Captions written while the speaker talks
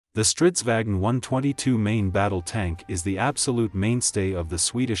The Strv-122 main battle tank is the absolute mainstay of the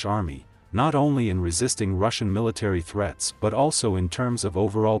Swedish army, not only in resisting Russian military threats but also in terms of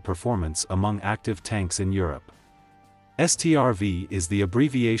overall performance among active tanks in Europe. Strv is the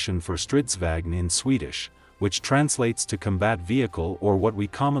abbreviation for Stridsvagn in Swedish, which translates to combat vehicle or what we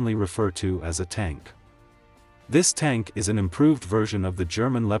commonly refer to as a tank. This tank is an improved version of the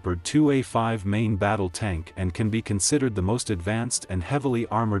German Leopard 2A5 main battle tank and can be considered the most advanced and heavily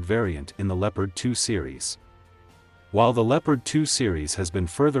armored variant in the Leopard 2 series. While the Leopard 2 series has been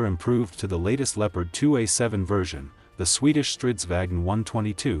further improved to the latest Leopard 2A7 version, the Swedish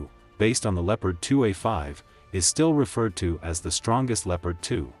Strv-122, based on the Leopard 2A5, is still referred to as the strongest Leopard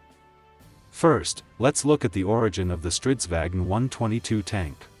 2. First, let's look at the origin of the Strv-122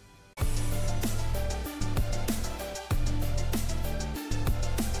 tank.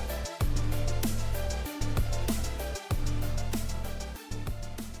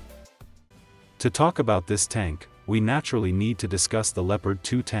 To talk about this tank, we naturally need to discuss the Leopard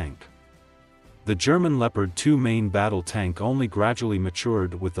 2 tank. The German Leopard 2 main battle tank only gradually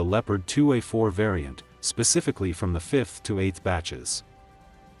matured with the Leopard 2A4 variant, specifically from the 5th to 8th batches.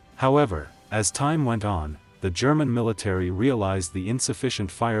 However, as time went on, the German military realized the insufficient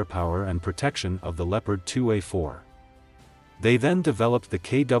firepower and protection of the Leopard 2A4. They then developed the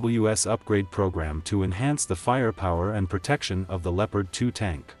KWS upgrade program to enhance the firepower and protection of the Leopard 2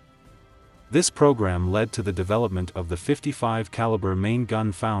 tank. This program led to the development of the 55 caliber main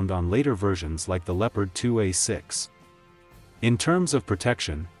gun found on later versions like the Leopard 2A6. In terms of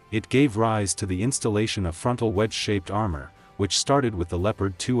protection, it gave rise to the installation of frontal wedge-shaped armor, which started with the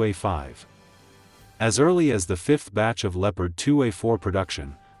Leopard 2A5. As early as the 5th batch of Leopard 2A4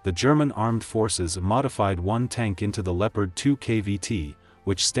 production, the German armed forces modified one tank into the Leopard 2 KVT,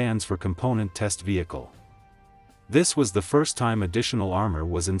 which stands for Component Test Vehicle. This was the first time additional armor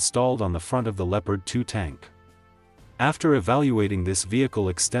was installed on the front of the Leopard 2 tank. After evaluating this vehicle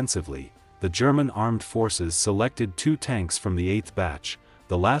extensively, the German armed forces selected 2 tanks from the 8th batch,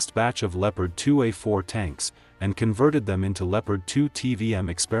 the last batch of Leopard 2A4 tanks, and converted them into Leopard 2 TVM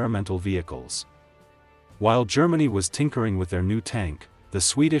experimental vehicles. While Germany was tinkering with their new tank, the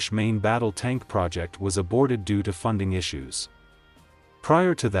Swedish main battle tank project was aborted due to funding issues.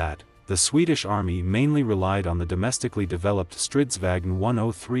 Prior to that, the Swedish army mainly relied on the domestically developed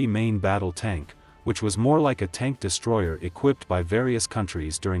Strv-123 main battle tank, which was more like a tank destroyer equipped by various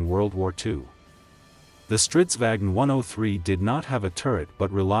countries during World War II. The Strv-123 did not have a turret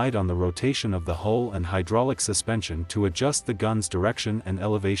but relied on the rotation of the hull and hydraulic suspension to adjust the gun's direction and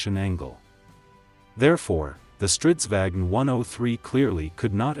elevation angle. Therefore, the Strv-123 clearly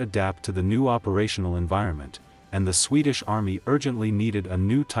could not adapt to the new operational environment, and the Swedish army urgently needed a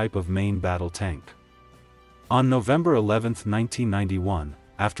new type of main battle tank. On November 11, 1991,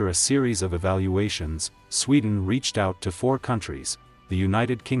 after a series of evaluations, Sweden reached out to 4 countries, the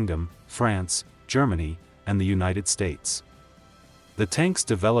United Kingdom, France, Germany, and the United States. The tanks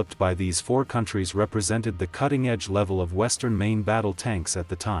developed by these 4 countries represented the cutting-edge level of Western main battle tanks at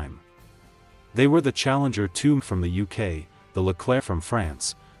the time. They were the Challenger 2 from the UK, the Leclerc from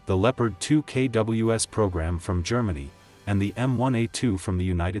France, the Leopard 2 KWS program from Germany, and the M1A2 from the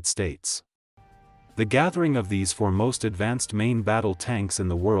United States. The gathering of these 4 most advanced main battle tanks in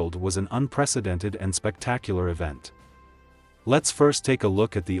the world was an unprecedented and spectacular event. Let's first take a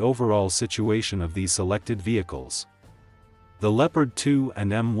look at the overall situation of these selected vehicles. The Leopard 2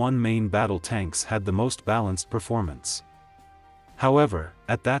 and M1 main battle tanks had the most balanced performance. However,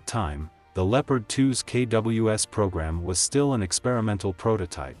 at that time, the Leopard 2's KWS program was still an experimental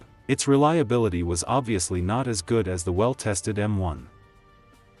prototype. Its reliability was obviously not as good as the well-tested M1.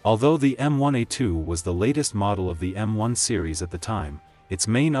 Although the M1A2 was the latest model of the M1 series at the time, its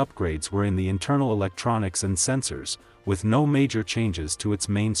main upgrades were in the internal electronics and sensors, with no major changes to its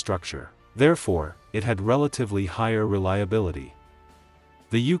main structure. Therefore, it had relatively higher reliability.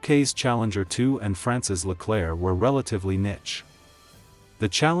 The UK's Challenger 2 and France's Leclerc were relatively niche. The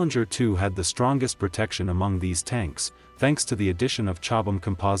Challenger 2 had the strongest protection among these tanks, thanks to the addition of Chobham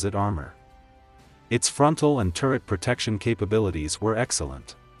composite armor. Its frontal and turret protection capabilities were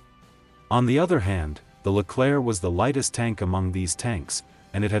excellent. On the other hand, the Leclerc was the lightest tank among these tanks,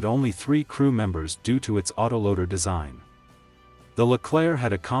 and it had only 3 crew members due to its autoloader design. The Leclerc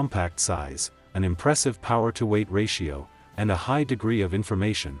had a compact size, an impressive power-to-weight ratio, and a high degree of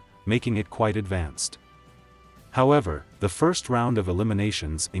information, making it quite advanced. However, the first round of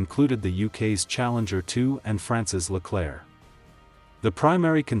eliminations included the UK's Challenger 2 and France's Leclerc. The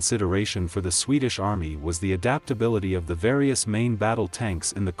primary consideration for the Swedish army was the adaptability of the various main battle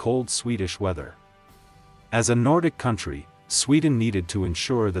tanks in the cold Swedish weather. As a Nordic country, Sweden needed to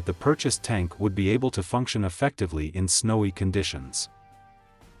ensure that the purchased tank would be able to function effectively in snowy conditions.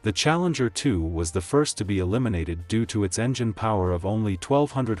 The Challenger 2 was the first to be eliminated due to its engine power of only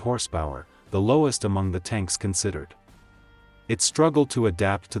 1200 horsepower, the lowest among the tanks considered. It struggled to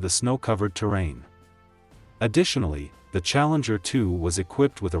adapt to the snow-covered terrain. Additionally, the Challenger 2 was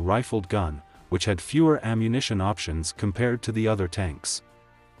equipped with a rifled gun, which had fewer ammunition options compared to the other tanks.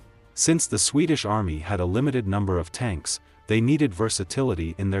 Since the Swedish army had a limited number of tanks, they needed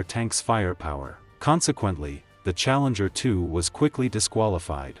versatility in their tanks' firepower. Consequently, the Challenger 2 was quickly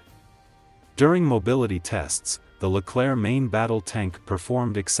disqualified. During mobility tests, the Leclerc main battle tank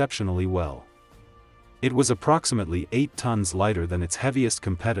performed exceptionally well. It was approximately 8 tons lighter than its heaviest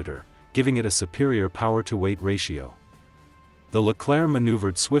competitor, giving it a superior power-to-weight ratio. The Leclerc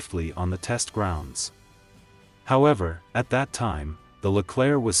maneuvered swiftly on the test grounds. However, at that time, the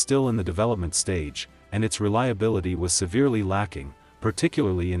Leclerc was still in the development stage, and its reliability was severely lacking,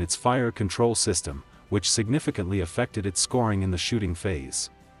 particularly in its fire control system, which significantly affected its scoring in the shooting phase.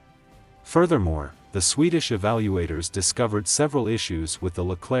 Furthermore, the Swedish evaluators discovered several issues with the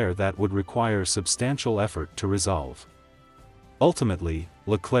Leclerc that would require substantial effort to resolve. Ultimately,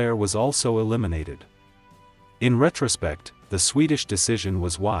 Leclerc was also eliminated. In retrospect, the Swedish decision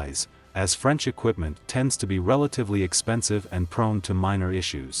was wise, as French equipment tends to be relatively expensive and prone to minor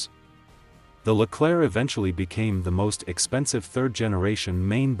issues. The Leclerc eventually became the most expensive third-generation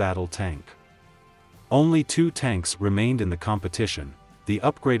main battle tank. Only 2 tanks remained in the competition, the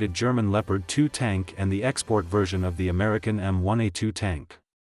upgraded German Leopard 2 tank and the export version of the American M1A2 tank.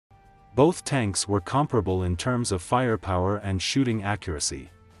 Both tanks were comparable in terms of firepower and shooting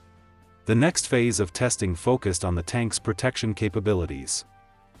accuracy. The next phase of testing focused on the tank's protection capabilities.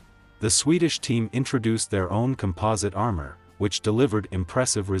 The Swedish team introduced their own composite armor, which delivered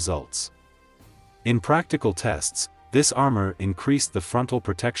impressive results. In practical tests, this armor increased the frontal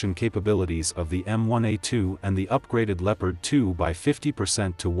protection capabilities of the M1A2 and the upgraded Leopard 2 by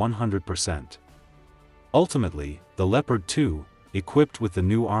 50% to 100%. Ultimately, the Leopard 2, equipped with the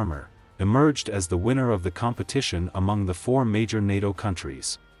new armor, emerged as the winner of the competition among the 4 major NATO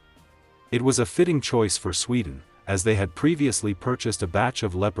countries. It was a fitting choice for Sweden, as they had previously purchased a batch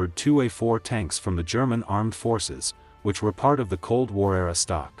of Leopard 2A4 tanks from the German armed forces, which were part of the Cold War-era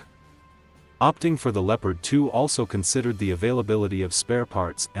stock. Opting for the Leopard 2 also considered the availability of spare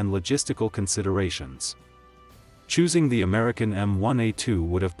parts and logistical considerations. Choosing the American M1A2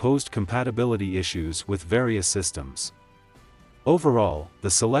 would have posed compatibility issues with various systems. Overall, the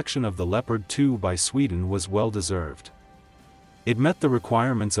selection of the Leopard 2 by Sweden was well-deserved. It met the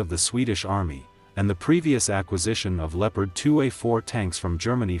requirements of the Swedish army, and the previous acquisition of Leopard 2A4 tanks from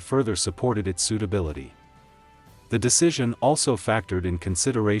Germany further supported its suitability. The decision also factored in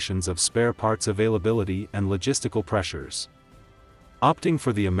considerations of spare parts availability and logistical pressures. Opting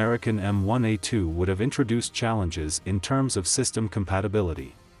for the American M1A2 would have introduced challenges in terms of system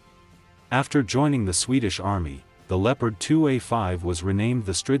compatibility. After joining the Swedish army, the Leopard 2A5 was renamed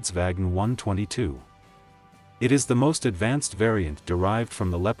the Strv-122. It is the most advanced variant derived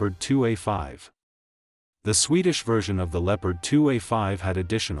from the Leopard 2A5. The Swedish version of the Leopard 2A5 had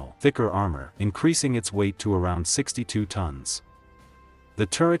additional, thicker armor, increasing its weight to around 62 tons. The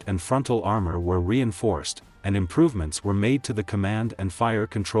turret and frontal armor were reinforced, and improvements were made to the command and fire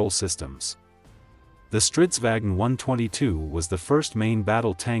control systems. The Strv-122 was the first main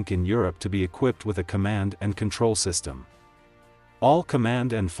battle tank in Europe to be equipped with a command and control system. All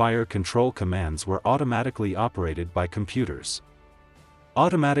command and fire control commands were automatically operated by computers.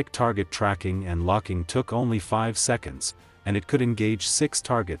 Automatic target tracking and locking took only 5 seconds, and it could engage 6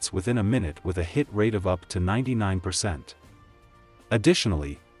 targets within a minute with a hit rate of up to 99%.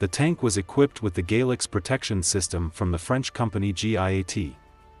 Additionally, the tank was equipped with the Galix protection system from the French company GIAT.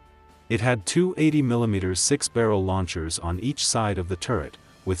 It had 2 80mm 6-barrel launchers on each side of the turret,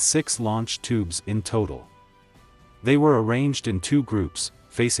 with 6 launch tubes in total. They were arranged in 2 groups,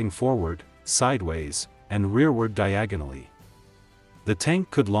 facing forward, sideways, and rearward diagonally. The tank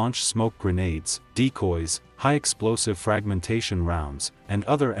could launch smoke grenades, decoys, high-explosive fragmentation rounds, and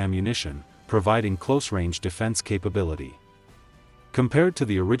other ammunition, providing close-range defense capability. Compared to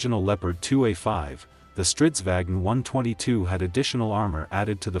the original Leopard 2A5, the Strv-122 had additional armor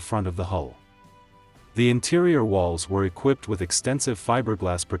added to the front of the hull. The interior walls were equipped with extensive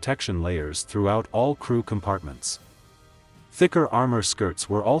fiberglass protection layers throughout all crew compartments. Thicker armor skirts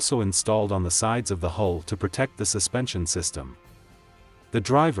were also installed on the sides of the hull to protect the suspension system. The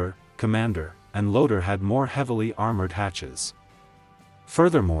driver, commander, and loader had more heavily armored hatches.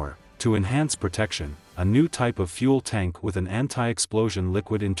 Furthermore, to enhance protection, a new type of fuel tank with an anti-explosion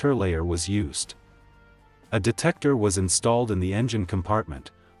liquid interlayer was used. A detector was installed in the engine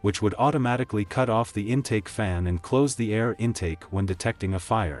compartment, which would automatically cut off the intake fan and close the air intake when detecting a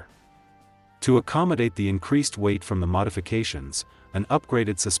fire. To accommodate the increased weight from the modifications, an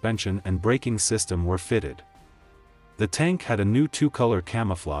upgraded suspension and braking system were fitted. The tank had a new two-color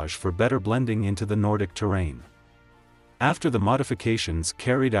camouflage for better blending into the Nordic terrain. After the modifications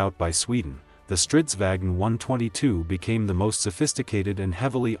carried out by Sweden, the Strv-122 became the most sophisticated and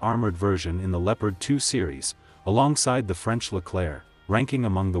heavily armored version in the Leopard 2 series, alongside the French Leclerc, ranking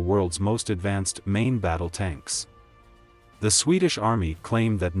among the world's most advanced main battle tanks. The Swedish Army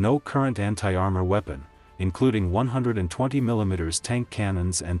claimed that no current anti-armor weapon, including 120mm tank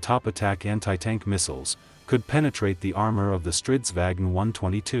cannons and top-attack anti-tank missiles, could penetrate the armor of the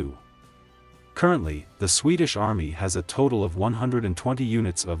Strv-122. Currently, the Swedish Army has a total of 120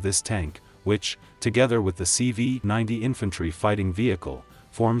 units of this tank, which, together with the CV-90 infantry fighting vehicle,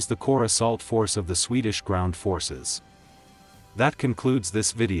 forms the core assault force of the Swedish ground forces. That concludes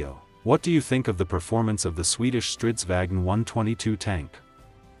this video. What do you think of the performance of the Swedish Strv-122 tank?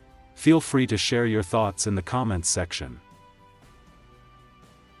 Feel free to share your thoughts in the comments section.